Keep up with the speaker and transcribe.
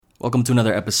Welcome to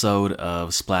another episode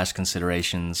of Splash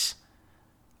Considerations.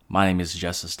 My name is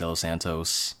Justice Dos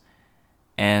Santos,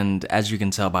 and as you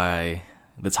can tell by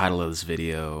the title of this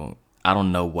video, I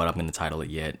don't know what I'm going to title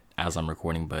it yet as I'm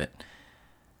recording, but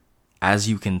as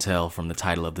you can tell from the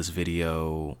title of this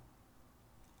video,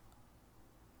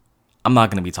 I'm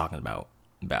not going to be talking about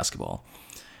basketball.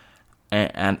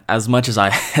 And as much as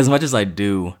I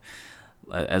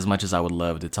would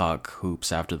love to talk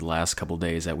hoops after the last couple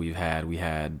days that we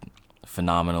had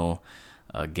phenomenal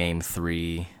game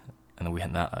 3, and then we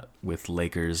had that with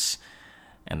Lakers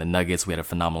and the Nuggets. We had a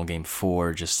phenomenal game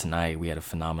 4 just tonight. We had a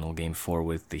phenomenal game 4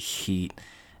 with the Heat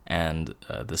and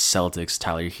the Celtics.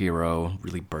 Tyler Hero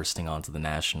really bursting onto the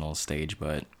national stage,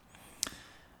 but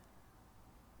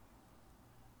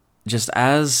just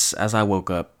as I woke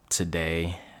up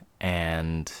today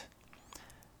and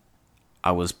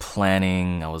I was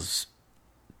planning, I was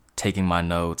taking my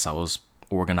notes, I was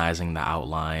organizing the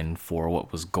outline for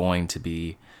what was going to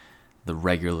be the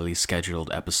regularly scheduled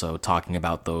episode, talking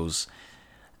about those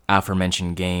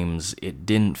aforementioned games. It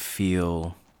didn't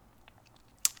feel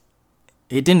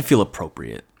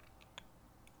appropriate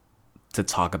to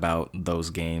talk about those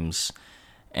games.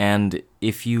 And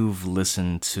if you've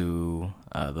listened to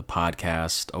the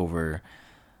podcast over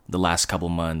the last couple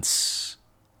months,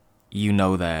 you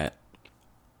know that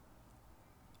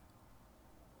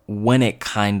when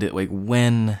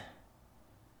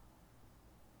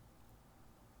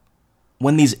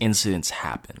these incidents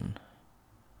happen,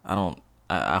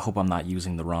 I hope I'm not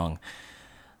using the wrong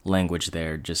language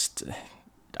there.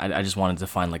 I just wanted to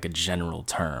find like a general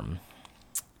term.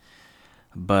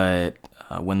 But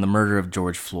when the murder of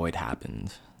George Floyd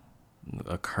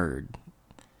occurred,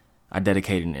 I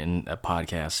dedicated in a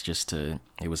podcast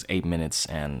it was 8 minutes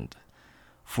and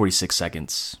 46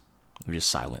 seconds of just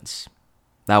silence.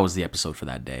 That was the episode for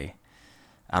that day.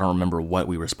 I don't remember what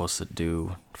we were supposed to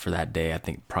do for that day. I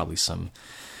think probably some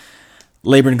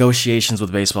labor negotiations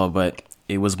with baseball, but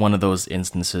it was one of those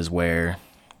instances where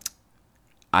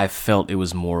I felt it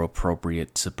was more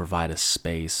appropriate to provide a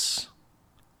space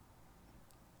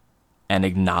and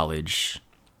acknowledge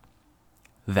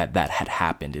that had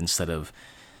happened instead of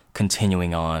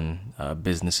continuing on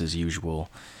business as usual.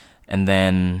 And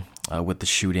then with the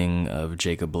shooting of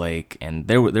Jacob Blake, and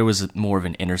there was more of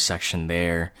an intersection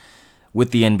there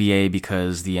with the NBA,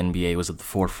 because the NBA was at the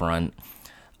forefront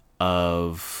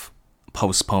of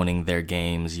postponing their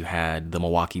games. You had the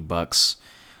Milwaukee Bucks,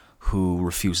 who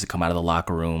refused to come out of the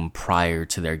locker room prior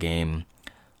to their game,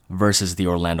 versus the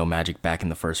Orlando Magic back in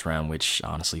the first round, which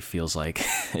honestly feels like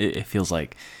it feels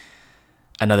like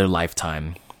another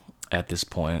lifetime at this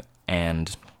point.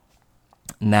 And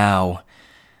now,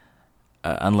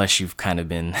 unless you've kind of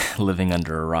been living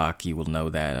under a rock, you will know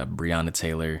that Breonna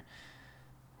Taylor,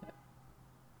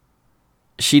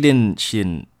 she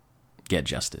didn't get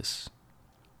justice.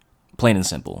 Plain and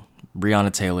simple.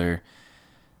 Breonna Taylor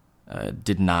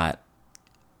did not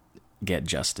get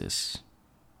justice.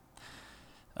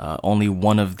 Only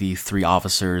one of the 3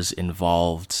 officers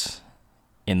involved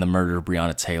in the murder of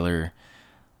Breonna Taylor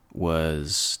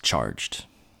was charged.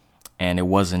 And it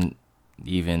wasn't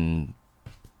even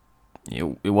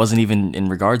in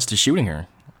regards to shooting her.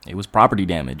 It was property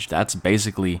damage. That's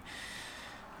basically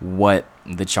what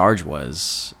the charge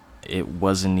was. It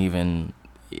wasn't even,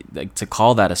 like, to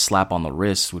call that a slap on the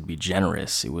wrist would be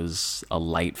generous. It was a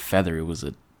light feather. It was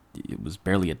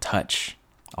barely a touch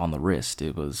on the wrist.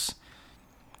 It was,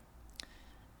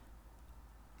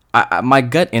 my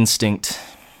gut instinct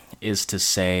is to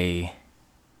say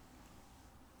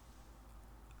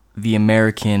the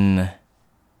American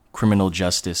criminal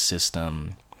justice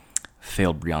system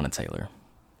failed Breonna Taylor.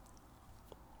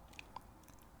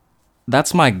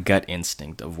 That's my gut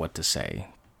instinct of what to say,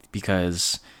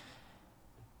 because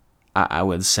I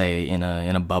would say in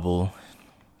a bubble,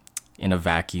 in a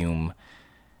vacuum,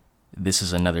 this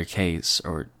is another case,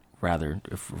 or rather,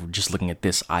 if we're just looking at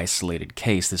this isolated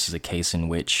case, this is a case in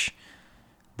which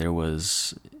there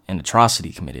was an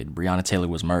atrocity committed. Breonna Taylor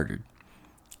was murdered,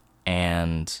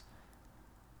 and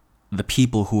the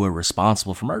people who were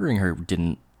responsible for murdering her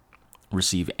didn't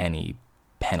receive any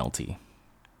penalty.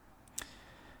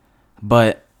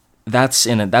 But that's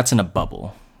in a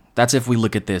bubble. That's if we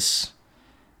look at this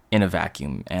in a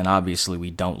vacuum. And obviously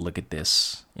we don't look at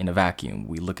this in a vacuum.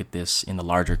 We look at this in the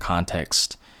larger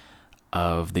context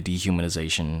of the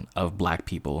dehumanization of Black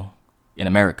people in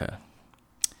America.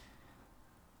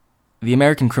 The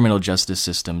American criminal justice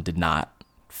system did not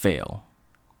fail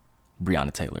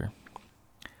Breonna Taylor,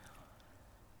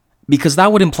 because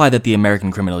that would imply that the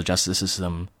American criminal justice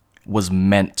system was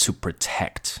meant to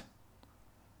protect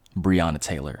Breonna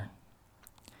Taylor.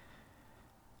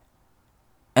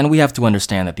 And we have to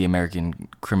understand that the American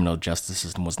criminal justice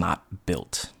system was not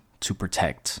built to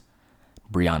protect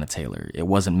Breonna Taylor. It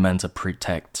wasn't meant to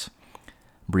protect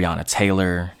Breonna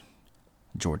Taylor,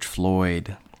 George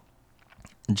Floyd,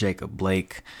 Jacob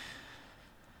Blake,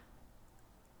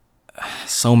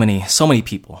 so many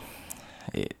people.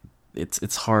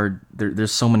 It's hard.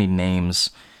 There's so many names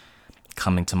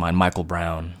coming to mind. Michael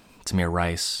Brown, Tamir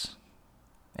Rice,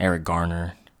 Eric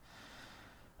Garner.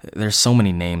 There's so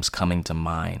many names coming to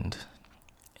mind.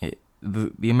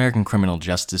 The American criminal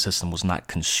justice system was not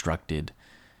constructed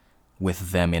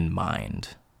with them in mind.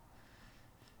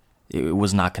 It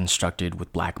was not constructed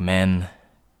with black men,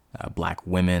 black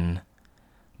women,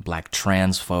 black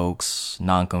trans folks,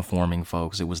 non-conforming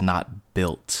folks. It was not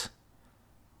built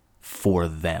for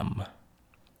them.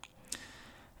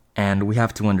 And we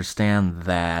have to understand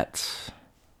that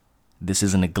this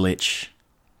isn't a glitch.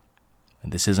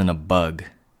 This isn't a bug.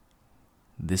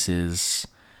 This is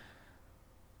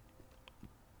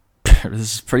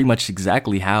pretty much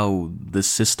exactly how the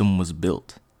system was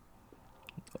built.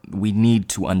 We need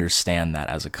to understand that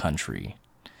as a country.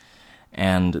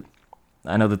 And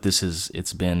I know that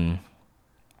it's been,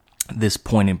 this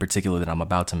point in particular that I'm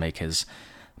about to make has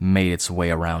made its way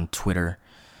around Twitter.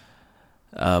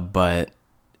 But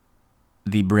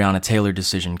the Breonna Taylor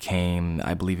decision came,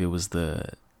 I believe it was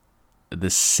the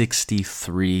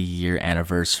 63-year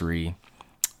anniversary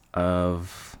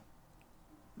of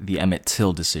the Emmett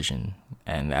Till decision.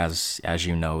 And as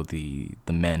you know, the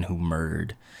men who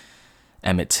murdered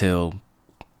Emmett Till,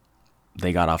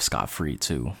 they got off scot-free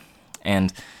too.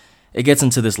 And it gets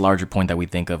into this larger point that we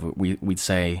think of. We'd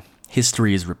say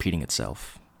history is repeating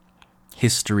itself.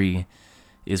 History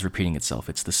is repeating itself.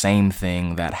 It's the same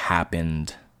thing that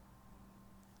happened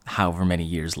however many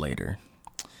years later.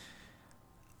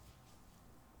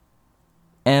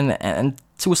 And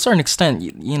to a certain extent,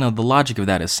 you know, the logic of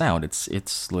that is sound.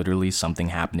 It's literally something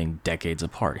happening decades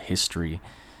apart. History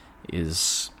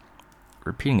is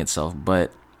repeating itself,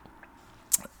 but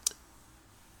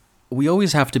we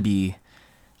always have to be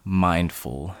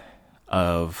mindful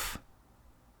of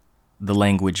the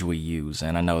language we use.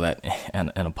 And I know that in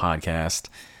a podcast,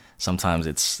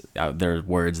 sometimes there are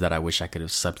words that I wish I could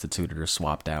have substituted or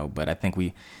swapped out, but I think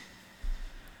we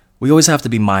always have to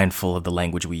be mindful of the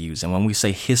language we use. And when we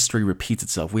say history repeats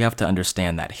itself, we have to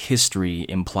understand that history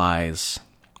implies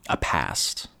a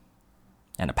past.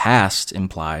 And a past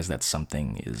implies that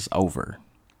something is over.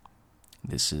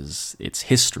 It's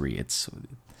history.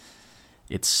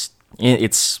 It's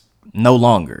no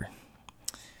longer.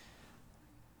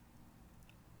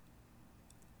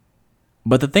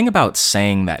 But the thing about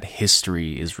saying that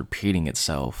history is repeating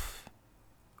itself,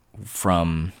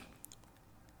 from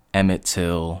Emmett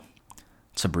Till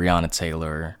to Breonna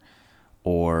Taylor,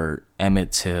 or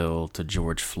Emmett Till to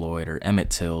George Floyd, or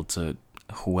Emmett Till to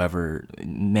whoever,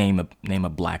 name a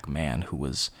black man who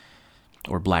was,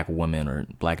 or black woman, or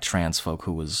black trans folk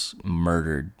who was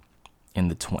murdered in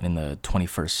the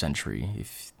 21st century,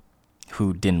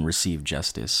 who didn't receive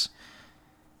justice.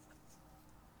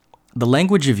 The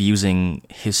language of using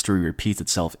history repeats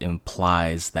itself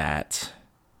implies that,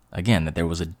 again, that there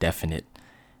was a definite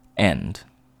end.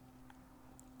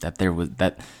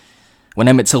 That when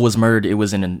Emmett Till was murdered, it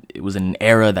was in an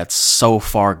era that's so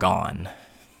far gone.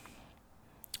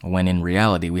 When in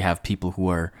reality, we have people who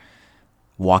are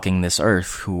walking this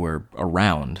earth who were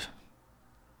around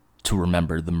to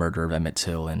remember the murder of Emmett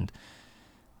Till and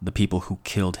the people who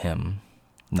killed him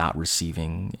not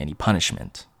receiving any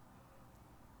punishment.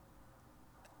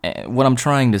 And what I'm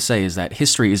trying to say is that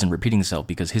history isn't repeating itself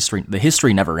because the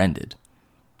history never ended.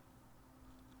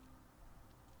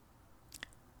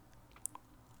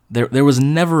 There was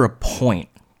never a point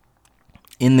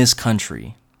in this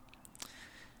country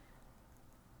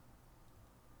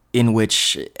in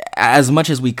which, as much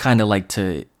as we kind of like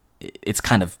to, it's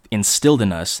kind of instilled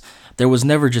in us, there was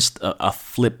never just a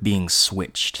flip being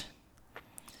switched.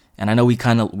 And I know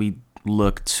we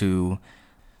look to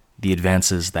the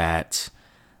advances that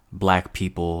Black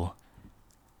people,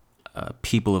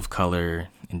 people of color,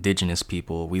 indigenous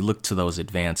people, we look to those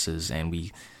advances and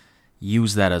we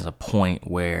use that as a point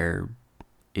where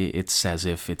it's as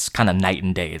if it's kind of night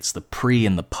and day. It's the pre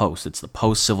and the post. It's the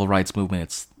post-civil rights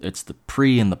movement. It's the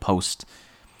pre and the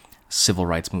post-civil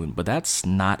rights movement. But that's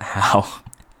not how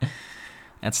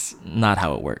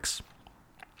it works.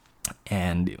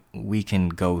 And we can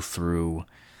go through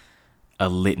a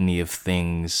litany of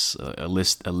things, a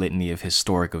litany of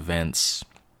historic events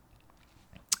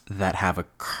that have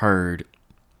occurred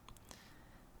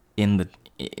in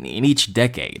each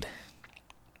decade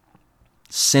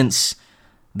since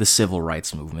the civil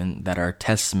rights movement, that are a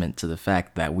testament to the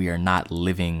fact that we are not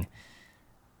living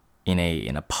in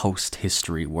a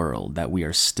post-history world, that we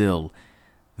are still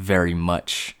very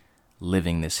much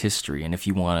living this history. And if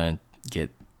you want to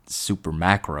get super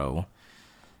macro,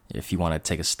 if you want to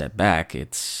take a step back,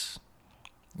 it's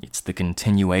the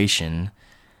continuation,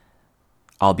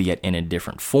 albeit in a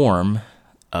different form,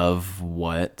 of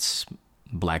what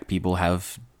black people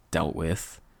have dealt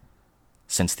with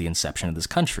since the inception of this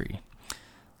country.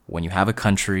 When you have a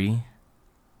country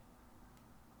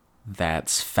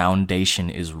that's foundation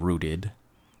is rooted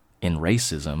in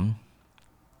racism,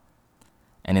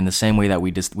 and in the same way that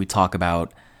we talk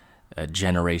about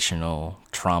generational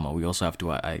trauma, we also have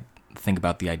to I think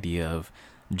about the idea of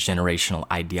generational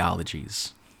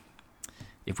ideologies.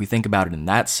 If we think about it in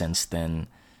that sense, then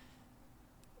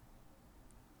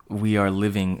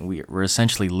we're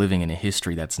essentially living in a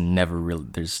history that's never really,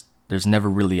 there's never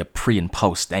really a pre and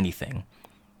post anything.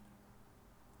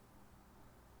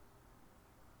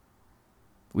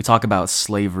 We talk about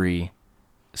slavery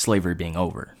being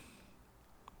over.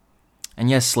 And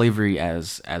yes, slavery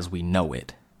as we know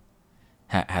it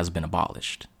has been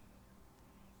abolished.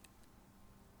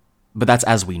 But that's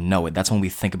as we know it. That's when we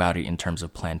think about it in terms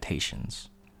of plantations.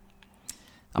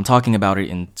 I'm talking about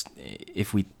it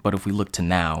if we look to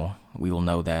now, we will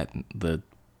know that the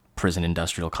prison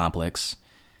industrial complex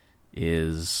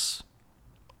is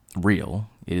real.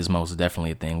 It is most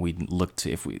definitely a thing. We look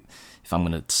to, if I'm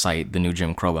going to cite The New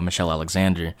Jim Crow by Michelle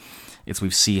Alexander, we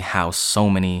see how so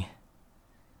many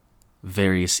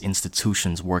various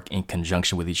institutions work in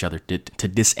conjunction with each other to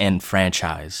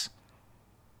disenfranchise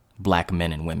black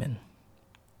men and women.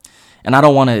 And I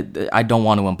don't want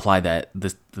to imply that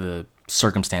the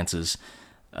circumstances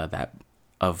that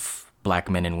of black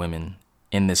men and women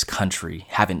in this country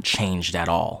haven't changed at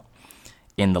all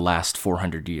in the last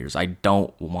 400 years. I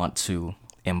don't want to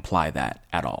imply that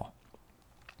at all.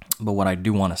 But what I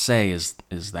do want to say is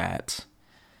that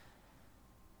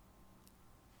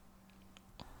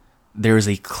there is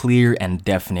a clear and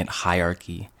definite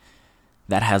hierarchy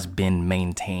that has been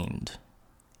maintained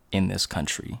in this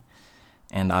country.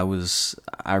 And I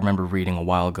remember reading a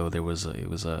while ago, I think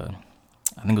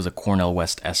it was a Cornel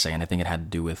West essay, and I think it had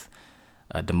to do with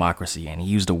democracy, and he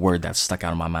used a word that stuck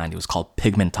out in my mind. It was called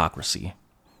pigmentocracy.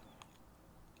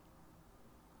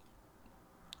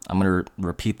 I'm going to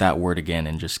repeat that word again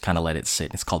and just kind of let it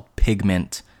sit. It's called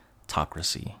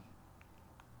pigmentocracy.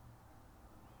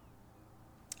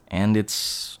 And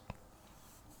it's,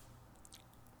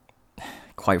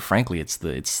 quite frankly, it's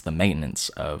the maintenance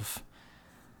of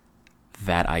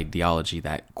that ideology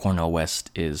that Cornel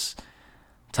West is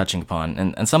touching upon.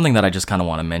 And something that I just kind of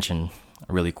want to mention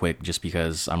really quick, just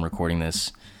because I'm recording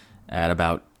this at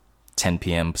about 10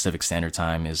 p.m. Pacific Standard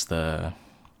Time, is the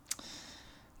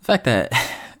fact that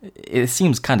it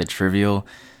seems kind of trivial,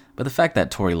 but the fact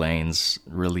that Tory Lanez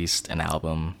released an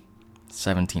album,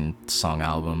 17-song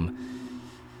album,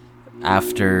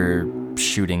 after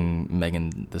shooting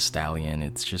Megan Thee Stallion,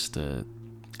 it's just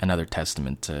another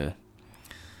testament to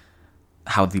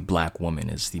how the black woman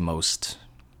is the most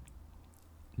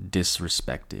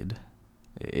disrespected.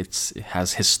 It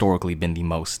has historically been the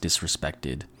most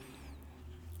disrespected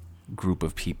group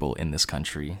of people in this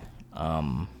country.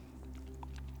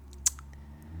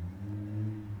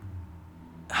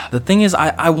 The thing is,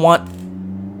 I want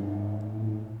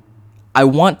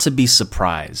to be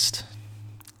surprised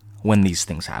when these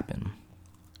things happen.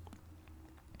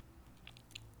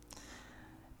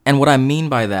 And what I mean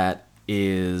by that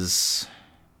is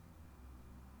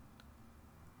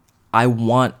I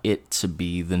want it to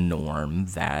be the norm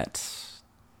that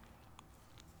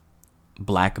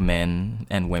black men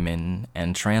and women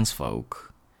and trans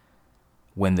folk,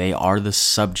 when they are the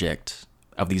subject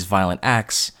of these violent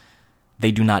acts,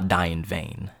 they do not die in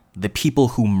vain. The people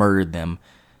who murdered them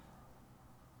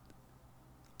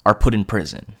are put in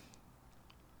prison.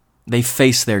 They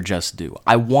face their just due.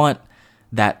 I want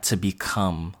that to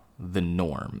become the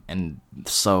norm. And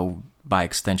so, by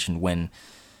extension, when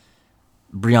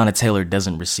Breonna Taylor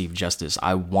doesn't receive justice,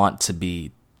 I want to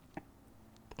be...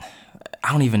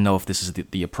 I don't even know if this is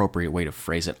the appropriate way to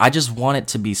phrase it. I just want it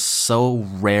to be so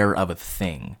rare of a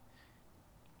thing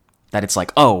that it's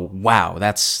like, oh, wow,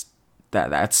 that's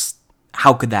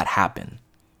how could that happen?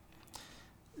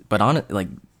 But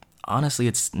honestly,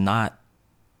 it's not.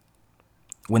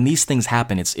 When these things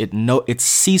happen, it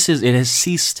has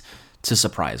ceased to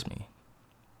surprise me.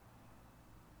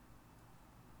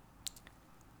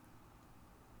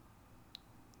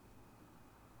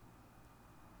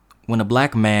 When a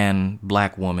black man,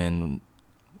 black woman,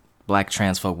 black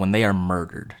trans folk, when they are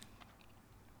murdered,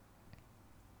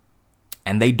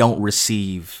 and they don't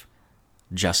receive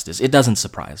justice. It doesn't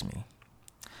surprise me.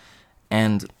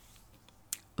 And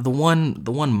the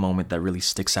one moment that really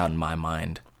sticks out in my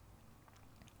mind,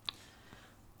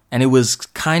 and it was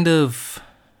kind of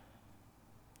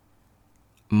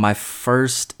my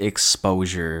first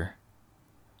exposure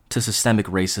to systemic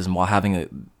racism while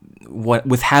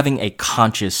having a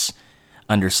conscious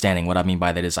understanding. What I mean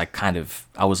by that is I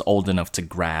was old enough to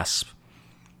grasp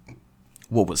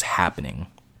what was happening,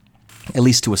 at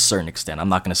least to a certain extent. I'm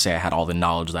not going to say I had all the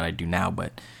knowledge that I do now,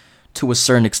 but to a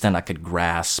certain extent I could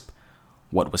grasp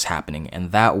what was happening.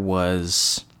 And that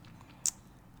was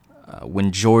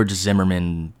when George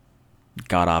Zimmerman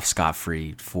got off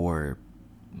scot-free for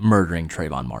murdering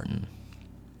Trayvon Martin.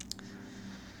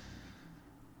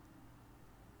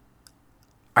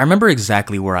 I remember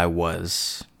exactly where I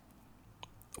was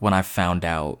when I found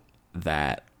out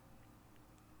that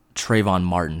Trayvon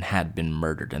Martin had been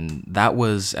murdered. And that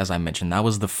was, as I mentioned, that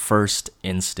was the first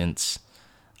instance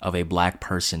of a black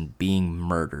person being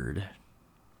murdered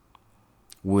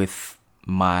with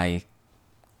my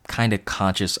kind of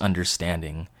conscious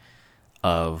understanding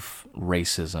of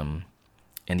racism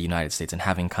in the United States and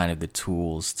having kind of the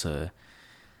tools to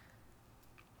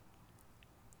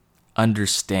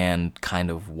understand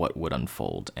kind of what would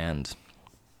unfold. And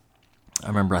I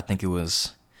remember, I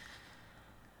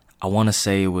want to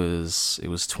say it was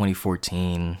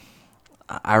 2014.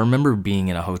 I remember being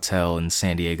in a hotel in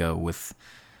San Diego with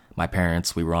my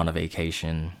parents. We were on a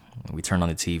vacation. We turned on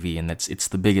the TV, and it's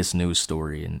the biggest news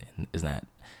story, and is that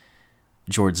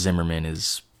George Zimmerman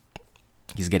he's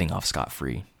getting off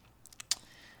scot-free.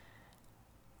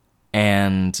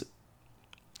 And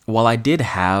while I did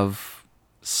have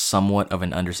somewhat of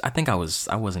an I think I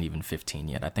wasn't even 15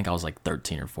 yet. I think I was like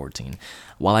 13 or 14.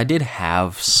 While I did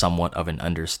have somewhat of an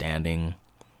understanding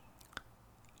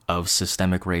of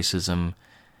systemic racism,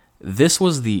 this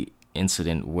was the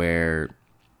incident where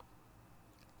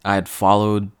I had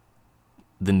followed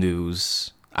the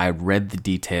news, I had read the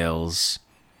details,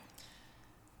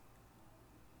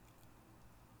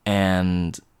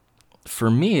 and for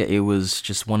me, it was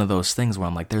just one of those things where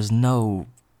I'm like, there's no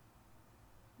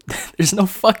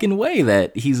fucking way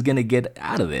that he's gonna get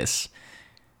out of this.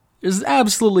 There's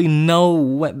absolutely no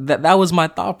way. That was my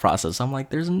thought process. I'm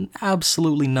like, there's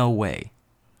absolutely no way.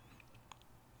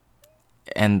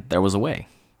 And there was a way.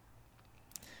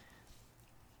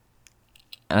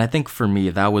 And I think for me,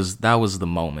 that was the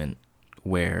moment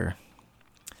where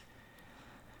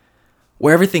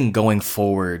everything going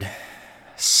forward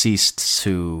ceased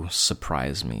to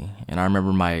surprise me. And I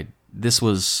remember this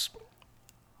was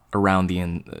around the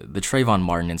Trayvon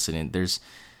Martin incident. There's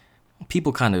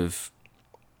people kind of,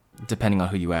 depending on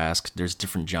who you ask, there's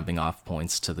different jumping off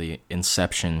points to the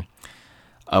inception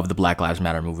of the Black Lives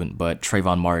Matter movement, but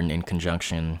Trayvon Martin in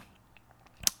conjunction.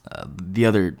 The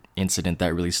other incident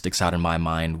that really sticks out in my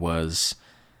mind was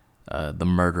the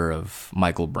murder of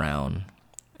Michael Brown,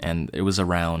 and it was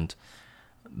around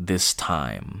this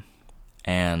time,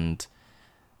 and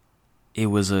it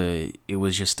was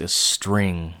just a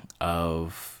string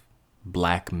of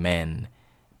black men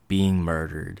being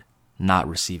murdered, not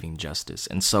receiving justice.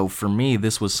 And so for me,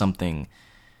 this was something,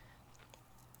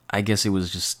 I guess it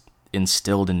was just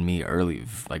instilled in me early,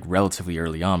 like relatively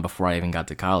early on, before I even got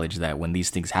to college, that when these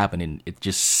things happen, it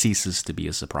just ceases to be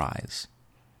a surprise.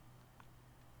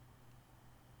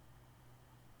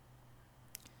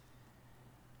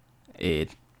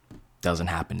 It doesn't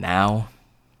happen now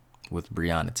with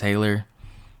Breonna Taylor.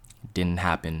 It didn't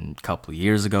happen a couple of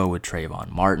years ago with Trayvon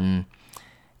Martin.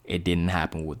 It didn't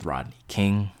happen with Rodney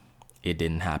King. It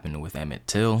didn't happen with Emmett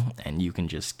Till. And you can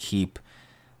just keep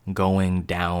going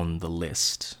down the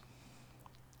list.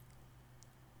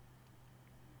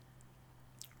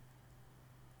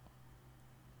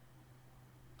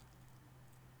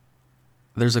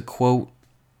 There's a quote,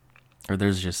 or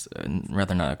there's just,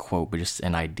 rather not a quote, but just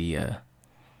an idea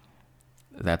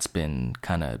that's been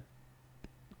kind of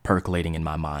percolating in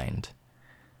my mind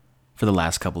for the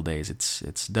last couple days.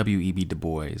 It's W.E.B. Du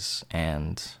Bois,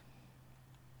 and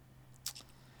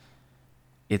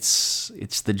it's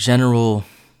the general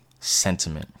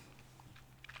sentiment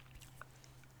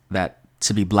that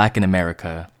to be black in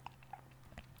America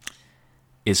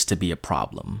is to be a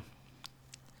problem.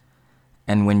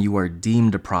 And when you are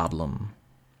deemed a problem,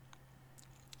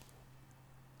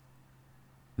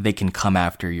 they can come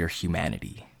after your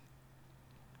humanity.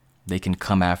 They can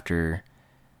come after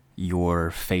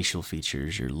your facial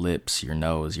features, your lips, your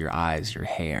nose, your eyes, your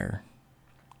hair.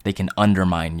 They can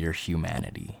undermine your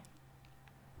humanity.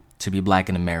 To be black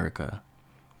in America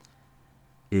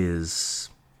is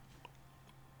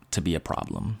to be a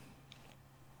problem.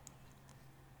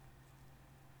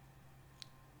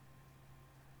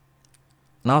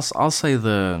 And I'll say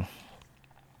the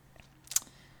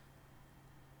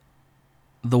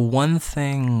one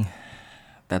thing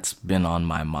that's been on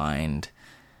my mind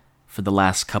for the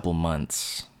last couple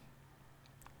months.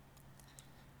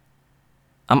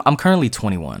 I'm currently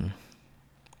 21.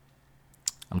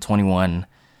 I'm 21.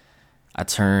 I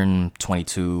turn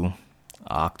 22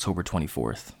 October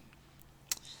 24th.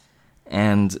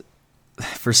 And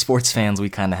for sports fans, we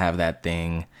kind of have that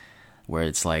thing where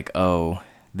it's like, oh,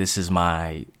 this is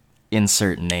my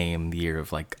insert name year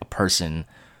of like a person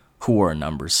who or a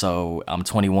number. So I'm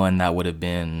 21. That would have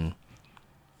been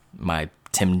my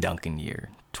Tim Duncan year.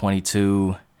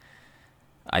 22,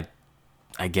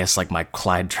 I guess like my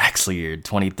Clyde Drexler year.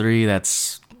 23,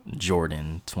 that's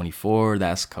Jordan. 24,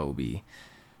 that's Kobe.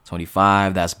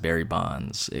 25, that's Barry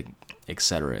Bonds,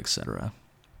 etc., etc.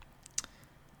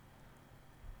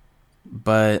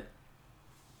 But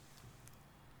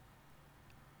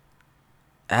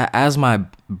as my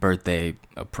birthday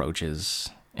approaches,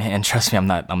 and trust me,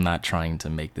 I'm not trying to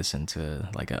make this into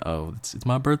like it's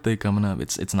my birthday coming up.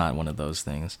 It's not one of those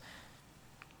things.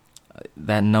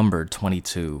 That number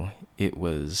 22, it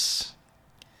was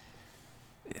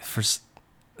for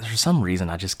some reason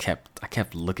I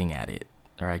kept looking at it,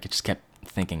 or I just kept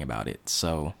thinking about it.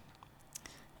 So,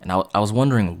 and I was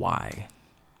wondering why.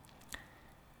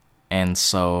 And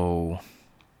so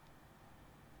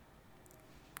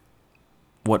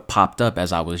what popped up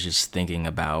as I was just thinking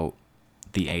about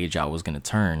the age I was going to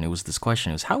turn, it was this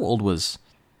question: how old was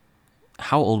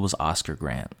Oscar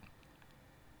Grant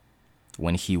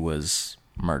when he was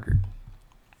murdered?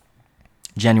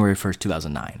 January 1st,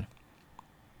 2009.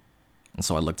 And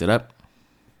so I looked it up,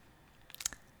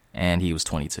 and he was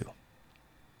 22.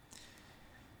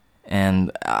 And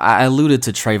I alluded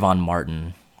to Trayvon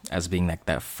Martin as being like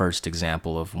that first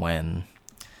example of when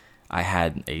I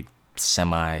had a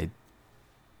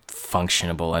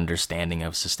semi-functionable understanding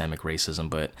of systemic racism,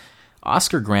 but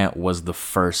Oscar Grant was the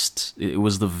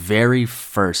very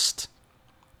first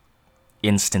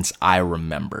instance I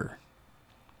remember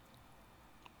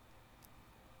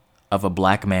of a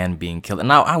black man being killed. And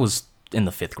now I was in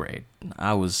the 5th grade.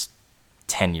 I was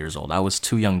 10 years old. I was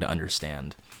too young to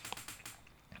understand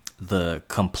the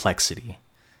complexity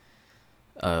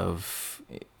of,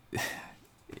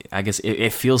 I guess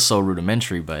it feels so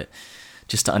rudimentary, but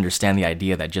just to understand the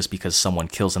idea that just because someone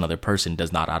kills another person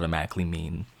does not automatically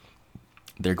mean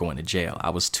they're going to jail.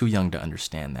 I was too young to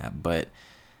understand that, but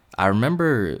I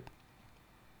remember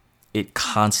it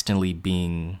constantly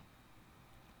being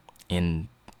in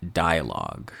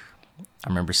dialogue. I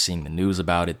remember seeing the news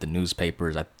about it, the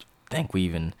newspapers. I think we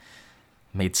even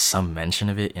made some mention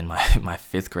of it in my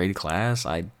 5th grade class.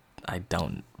 I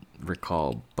don't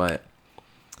recall, but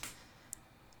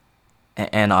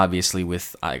and obviously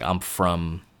I'm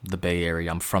from the Bay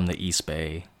Area. I'm from the East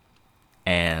Bay,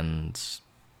 and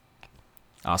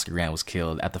Oscar Grant was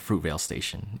killed at the Fruitvale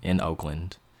Station in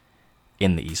Oakland,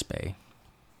 in the East Bay.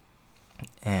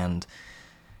 And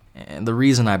the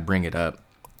reason I bring it up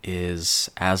is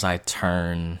as I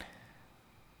turn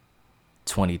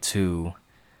 22,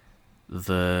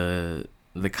 the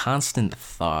constant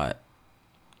thought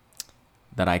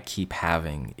that I keep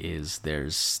having is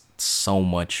there's so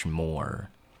much more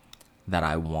that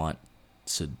I want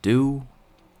to do,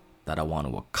 that I want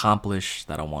to accomplish,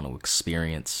 that I want to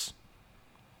experience.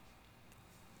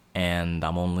 And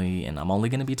I'm only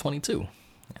going to be 22,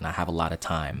 and I have a lot of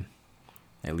time.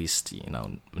 At least,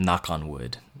 knock on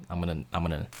wood. I'm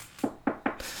gonna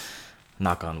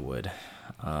knock on wood.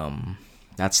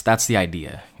 That's the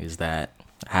idea, is that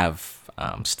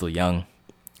I'm still young.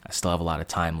 I still have a lot of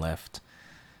time left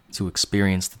to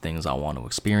experience the things I want to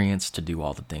experience, to do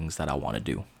all the things that I want to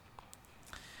do.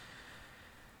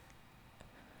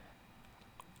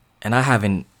 And I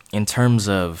haven't, in terms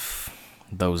of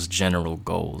those general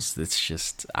goals, it's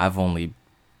just, I've only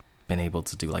been able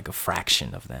to do like a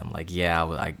fraction of them. Like,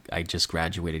 yeah, I just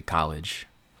graduated college,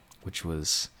 which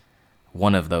was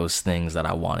one of those things that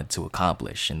I wanted to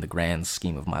accomplish in the grand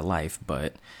scheme of my life,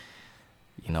 but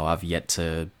I've yet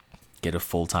to get a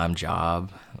full-time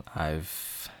job.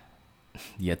 I've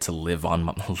yet to live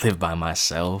by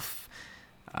myself.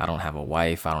 I don't have a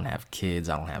wife, I don't have kids,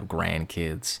 I don't have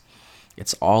grandkids.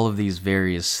 It's all of these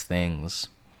various things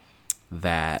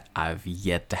that I've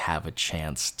yet to have a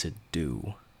chance to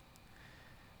do.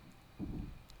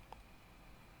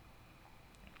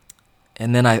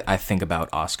 And then I think about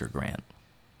Oscar Grant.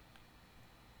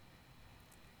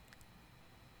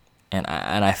 And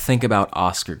I think about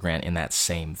Oscar Grant in that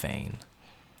same vein.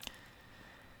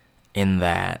 In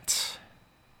that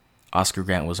Oscar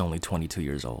Grant was only 22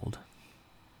 years old.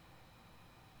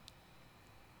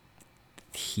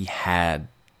 he had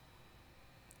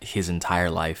his entire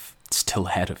life still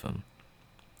ahead of him.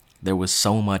 There was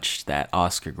so much that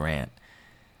Oscar Grant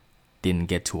didn't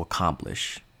get to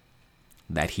accomplish,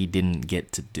 that he didn't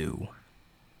get to do.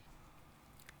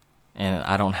 And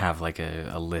I don't have like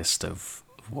a list of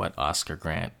what Oscar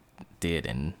Grant did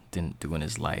and didn't do in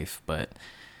his life, but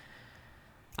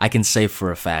I can say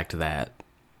for a fact that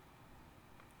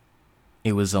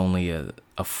it was only a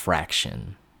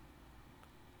fraction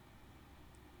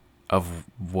of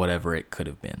whatever it could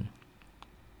have been.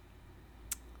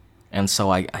 And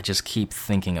so I just keep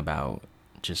thinking about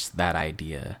just that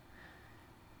idea,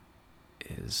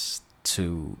 is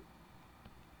to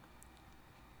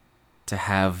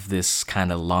have this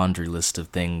kind of laundry list of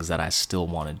things that I still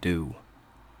want to do.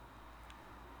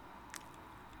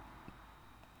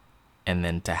 And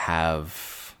then to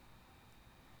have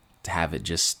it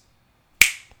just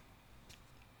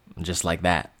like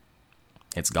that.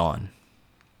 It's gone.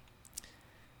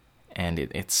 And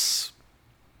it's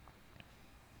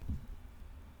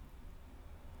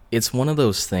one of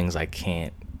those things I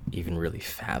can't even really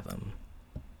fathom.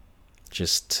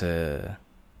 Just to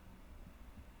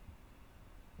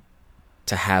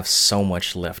have so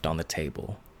much left on the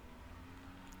table.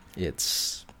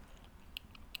 It's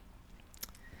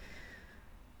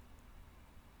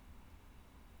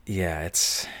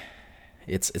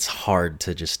hard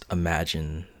to just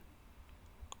imagine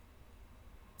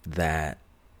that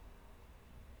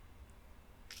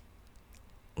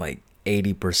like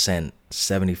 80%,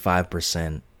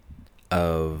 75%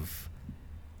 of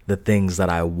the things that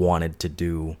I wanted to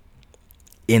do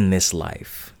in this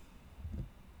life,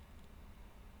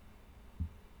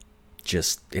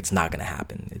 it's not gonna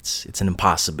happen. It's an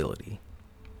impossibility.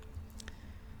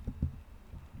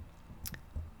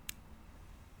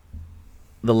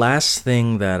 The last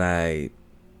thing that I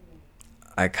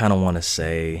kind of want to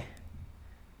say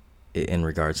in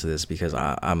regards to this, because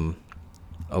I'm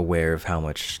aware of how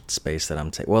much space that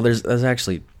I'm taking. Well, there's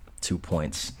actually 2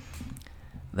 points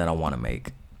that I want to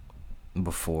make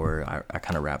before I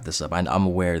kind of wrap this up. I'm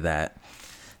aware that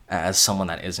as someone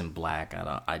that isn't black,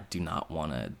 I do not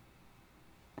want to,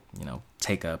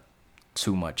 take up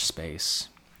too much space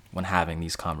when having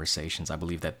these conversations. I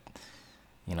believe that,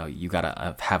 you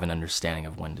gotta have an understanding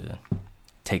of when to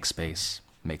take space,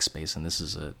 make space, and this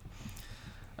is a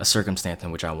circumstance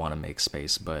in which I want to make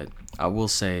space. But I will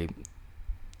say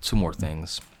 2 more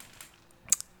things.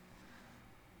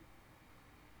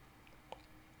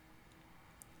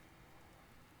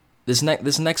 This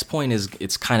next point is,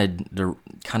 it's kind of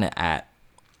at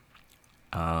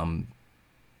the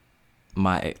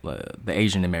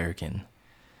Asian American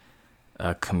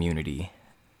community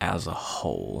as a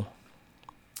whole.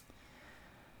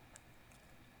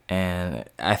 And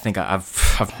I think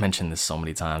I've mentioned this so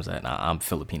many times that I'm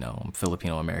Filipino. I'm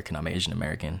Filipino American. I'm Asian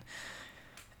American.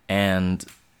 And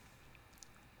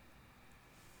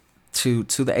to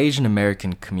the Asian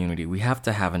American community, we have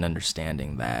to have an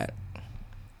understanding that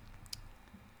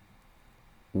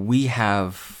we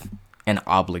have an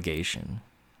obligation.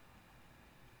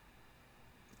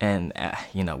 And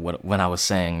when I was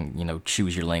saying,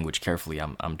 choose your language carefully,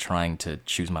 I'm trying to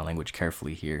choose my language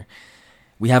carefully here.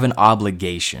 We have an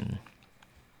obligation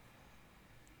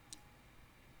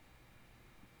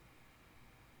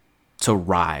to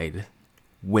ride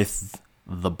with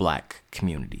the black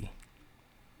community.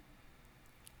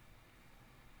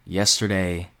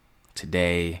 Yesterday,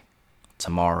 today,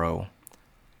 tomorrow,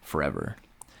 forever.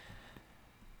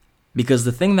 Because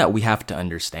the thing that we have to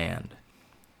understand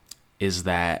is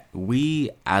that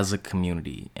we as a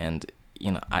community, and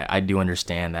I do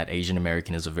understand that Asian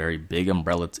American is a very big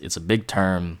umbrella. It's a big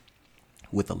term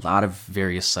with a lot of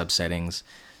various subsettings.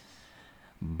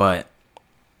 But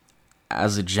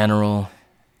as a general,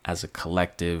 as a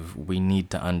collective, we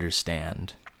need to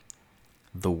understand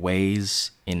the ways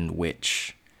in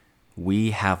which we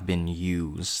have been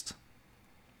used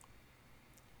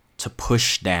to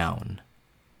push down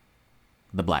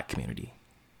the black community.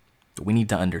 We need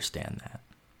to understand that.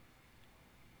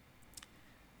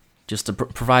 Just to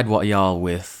provide y'all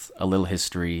with a little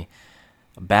history,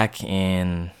 back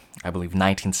in, I believe,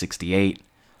 1968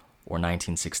 or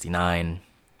 1969,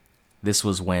 this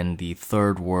was when the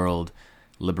Third World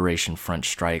Liberation Front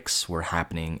strikes were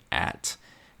happening at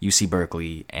UC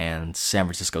Berkeley and San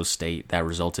Francisco State. That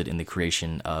resulted in the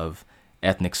creation of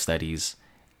ethnic studies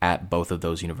at both of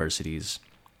those universities.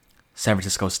 San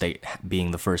Francisco State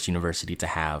being the first university to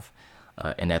have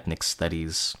an ethnic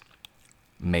studies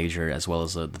major, as well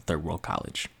as the Third World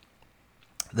College.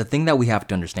 The thing that we have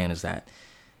to understand is that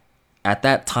at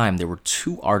that time there were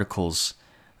 2 articles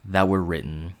that were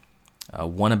written,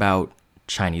 one about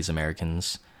Chinese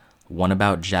Americans, one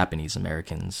about Japanese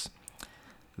Americans,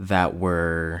 that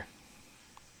were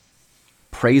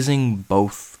praising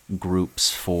both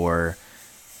groups for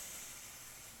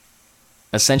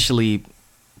essentially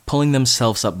pulling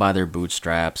themselves up by their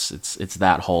bootstraps. It's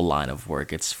that whole line of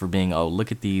work. It's for being, oh,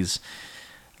 look at these,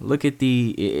 look at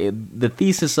the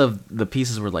thesis of the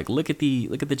pieces were like, look at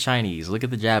the Chinese, look at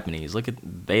the Japanese, look at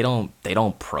they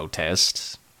don't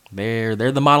protest. They're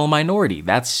the model minority.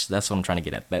 That's what I'm trying to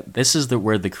get at. That this is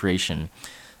where the creation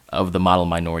of the model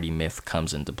minority myth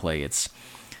comes into play. It's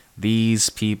these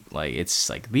people, like, it's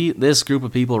like this group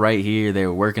of people right here.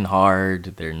 They're working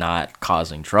hard. They're not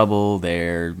causing trouble.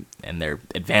 They're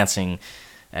advancing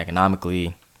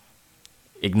economically,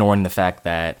 ignoring the fact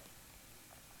that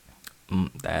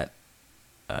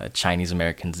Chinese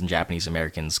Americans and Japanese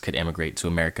Americans could immigrate to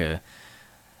America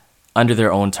under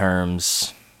their own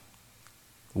terms,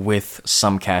 with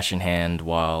some cash in hand,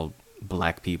 while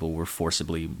black people were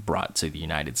forcibly brought to the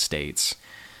United States.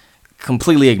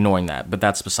 Completely ignoring that, but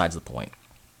that's besides the point.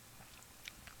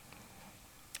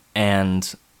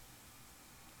 And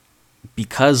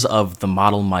because of the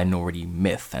model minority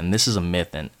myth, and this is a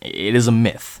myth, and it is a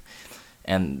myth,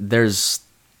 and there's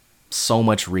so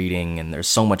much reading and there's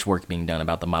so much work being done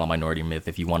about the model minority myth.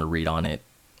 If you want to read on it,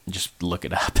 just look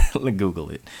it up, Google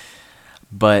it.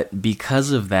 But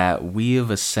because of that, we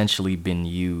have essentially been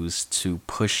used to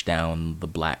push down the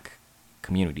black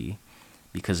community,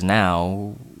 because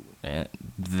now,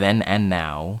 then and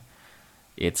now,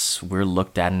 we're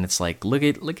looked at and it's like, look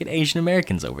at Asian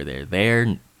Americans over there.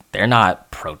 They're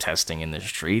not protesting in the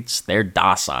streets. They're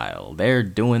docile. They're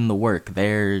doing the work.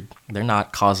 They're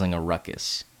not causing a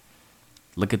ruckus.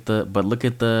 Look at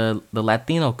the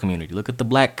Latino community. Look at the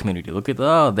black community.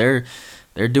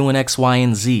 They're doing X, Y,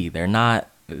 and Z.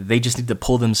 They just need to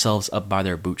pull themselves up by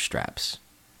their bootstraps.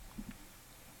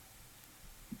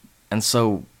 And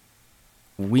so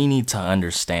we need to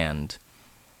understand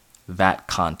that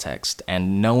context,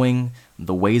 and knowing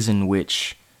the ways in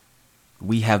which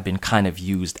we have been kind of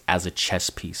used as a chess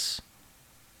piece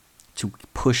to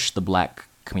push the black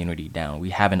community down. We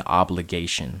have an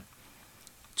obligation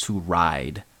to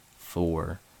ride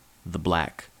for the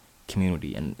black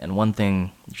community. And one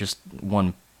thing, just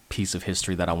one piece of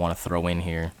history that I want to throw in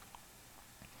here,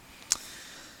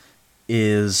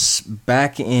 is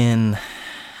back in,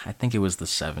 I think it was the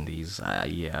 70s.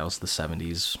 It was the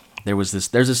 70s. There's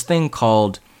this thing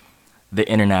called the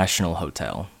International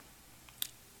Hotel.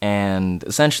 And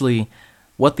essentially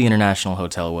what the International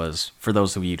Hotel was, for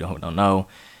those of you who don't know,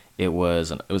 it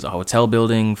was a hotel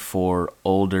building for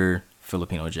older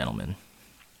Filipino gentlemen.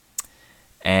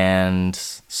 And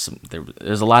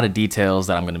there's a lot of details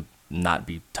that I'm going to not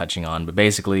be touching on, but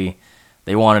basically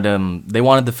they wanted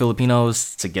the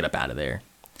Filipinos to get up out of there.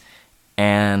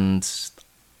 And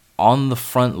on the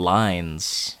front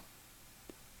lines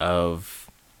of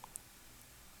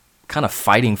kind of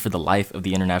fighting for the life of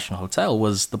the International Hotel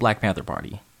was the Black Panther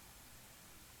Party.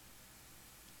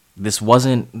 This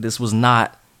was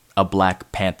not a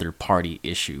Black Panther Party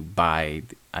issue by,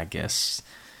 I guess,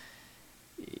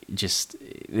 just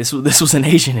this was an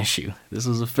Asian issue. This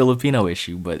was a Filipino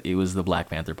issue, but it was the Black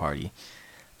Panther Party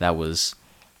that was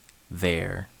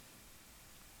there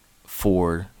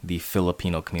for the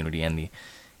Filipino community and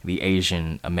the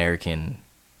Asian American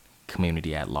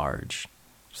community at large.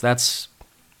 So that's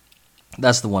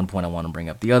the one point I want to bring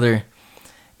up. The other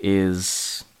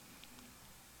is,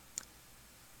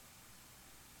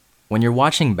 when you're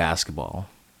watching basketball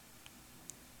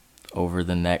over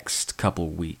the next couple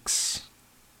weeks,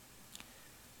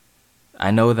 I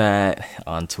know that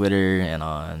on Twitter and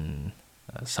on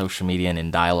social media and in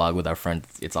dialogue with our friends,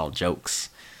 it's all jokes.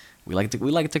 We like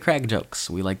to crack jokes.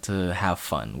 We like to have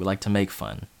fun. We like to make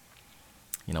fun.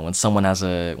 You know, when someone has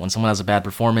a bad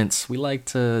performance, we like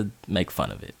to make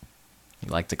fun of it. We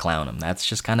like to clown them. That's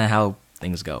just kind of how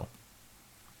things go.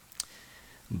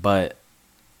 But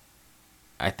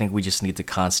I think we just need to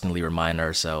constantly remind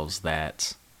ourselves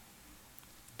that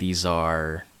these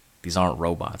aren't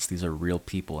robots. These are real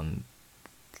people, and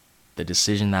the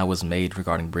decision that was made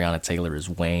regarding Breonna Taylor is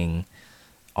weighing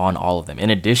on all of them. In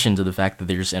addition to the fact that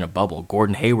they're just in a bubble.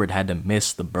 Gordon Hayward had to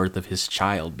miss the birth of his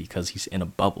child because he's in a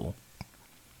bubble.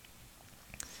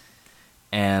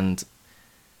 And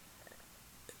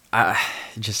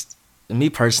me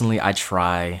personally, I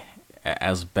try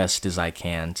as best as I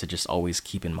can to just always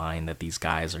keep in mind that these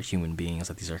guys are human beings,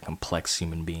 that these are complex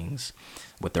human beings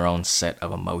with their own set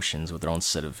of emotions, with their own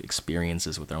set of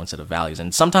experiences, with their own set of values.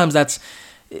 And sometimes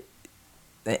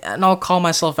and I'll call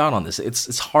myself out on this,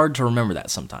 it's hard to remember that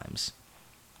sometimes.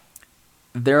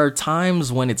 There are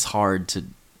times when it's hard to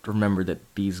remember that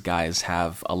these guys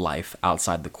have a life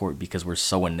outside the court because we're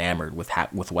so enamored with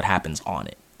with what happens on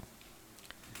it.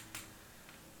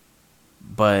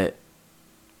 But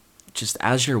just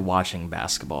as you're watching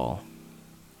basketball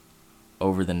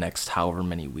over the next however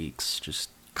many weeks, just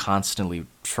constantly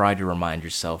try to remind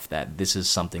yourself that this is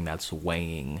something that's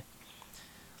weighing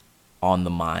on the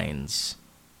minds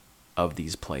of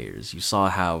these players. You saw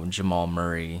how Jamal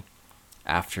Murray,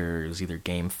 after it was either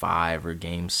Game 5 or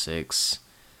Game 6,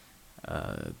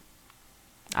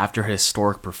 after a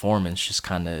historic performance, just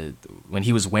kind of, when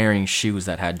he was wearing shoes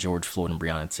that had George Floyd and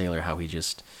Breonna Taylor,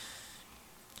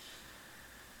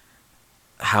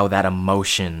 how that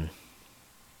emotion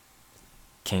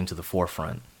came to the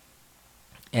forefront.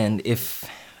 And if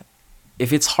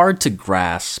it's hard to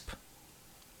grasp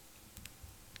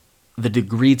the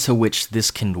degree to which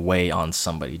this can weigh on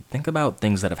somebody, think about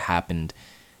things that have happened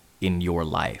in your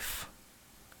life.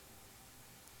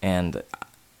 And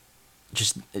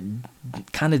just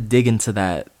kind of dig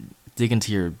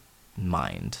into your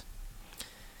mind.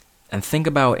 And think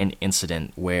about an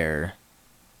incident where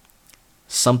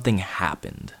something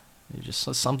happened.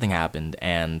 Something happened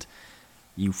and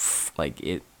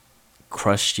it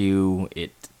crushed you.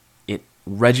 It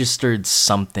registered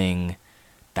something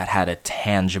that had a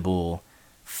tangible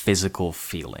physical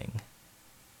feeling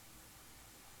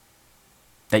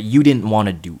that you didn't want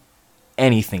to do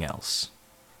anything else.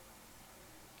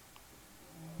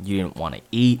 You didn't want to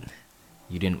eat.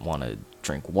 You didn't want to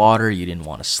drink water. You didn't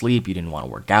want to sleep. You didn't want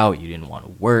to work out. You didn't want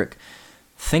to work.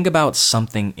 Think about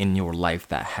something in your life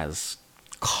that has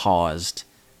caused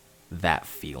that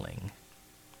feeling,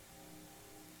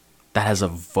 that has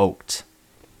evoked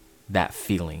that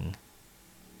feeling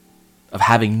of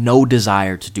having no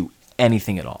desire to do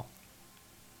anything at all.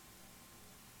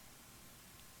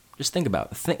 Just think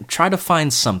about it. Try to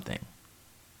find something.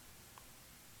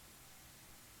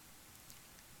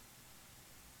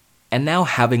 And now,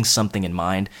 having something in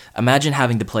mind, imagine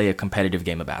having to play a competitive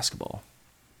game of basketball.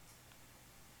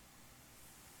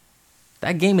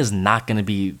 That game is not going to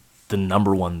be the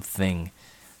number one thing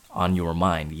on your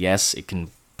mind. Yes, it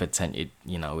can it's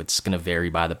going to vary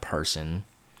by the person,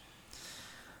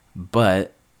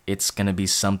 but it's going to be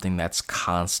something that's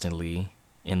constantly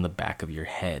in the back of your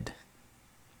head.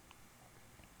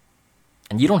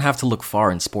 And you don't have to look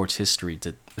far in sports history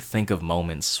to think of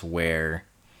moments where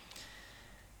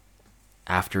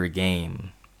after a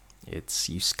game,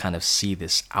 you kind of see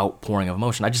this outpouring of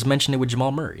emotion. I just mentioned it with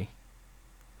Jamal Murray.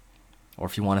 Or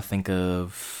if you want to think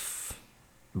of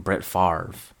Brett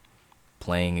Favre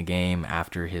playing a game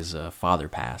after his father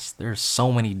passed. There are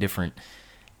so many different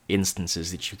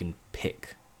instances that you can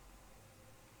pick.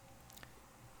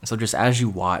 And so just as you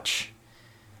watch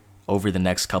over the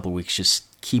next couple of weeks,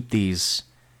 just keep these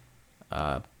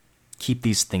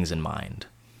things in mind.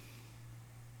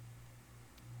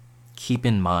 Keep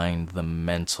in mind the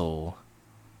mental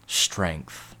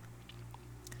strength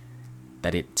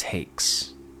that it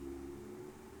takes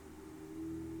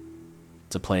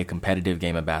to play a competitive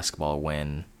game of basketball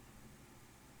when,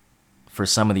 for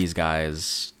some of these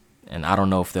guys, and I don't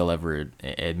know if they'll ever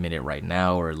admit it right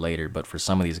now or later, but for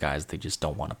some of these guys, they just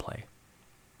don't want to play.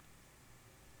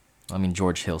 I mean,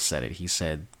 George Hill said it. He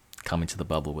said coming to the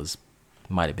bubble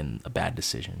might have been a bad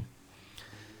decision.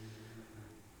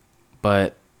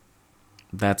 But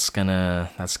that's kind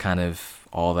of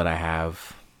all that I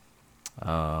have.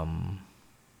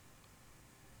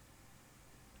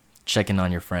 Check in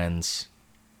on your friends.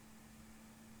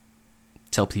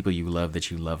 Tell people you love that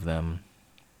you love them.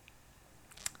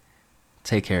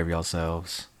 Take care of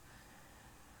yourselves.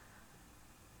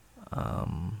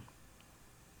 And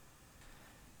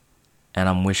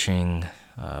I'm wishing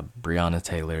Breonna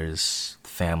Taylor's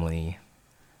family,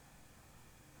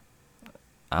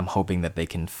 I'm hoping that they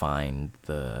can find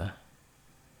the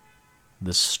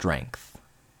strength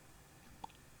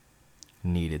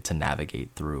needed to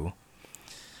navigate through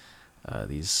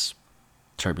these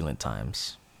turbulent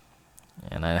times.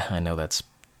 And I know that's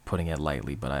putting it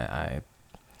lightly, but I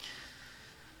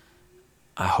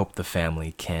hope the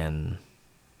family can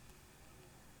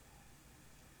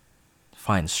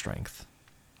find strength.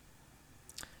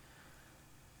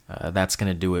 That's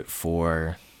going to do it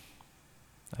for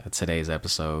today's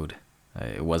episode.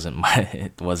 It wasn't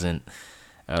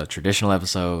a traditional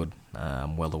episode.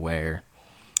 I'm well aware.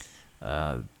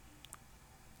 I'll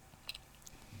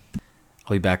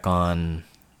be back on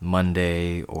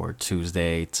Monday or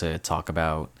Tuesday to talk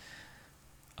about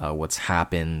what's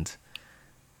happened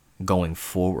going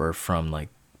forward from like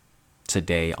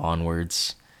today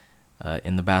onwards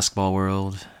in the basketball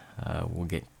world. We'll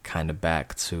get kind of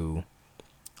back to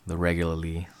the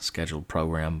regularly scheduled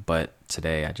program. But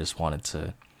today I just wanted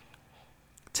to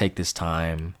take this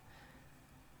time,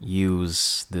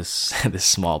 use this this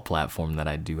small platform that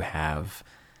I do have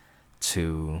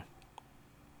to,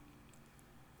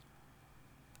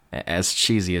 as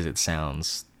cheesy as it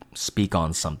sounds, speak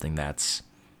on something that's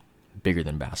bigger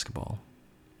than basketball.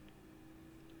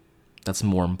 That's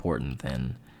more important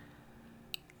than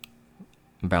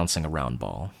bouncing a round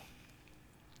ball.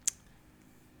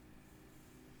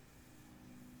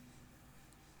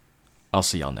 I'll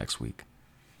see y'all next week.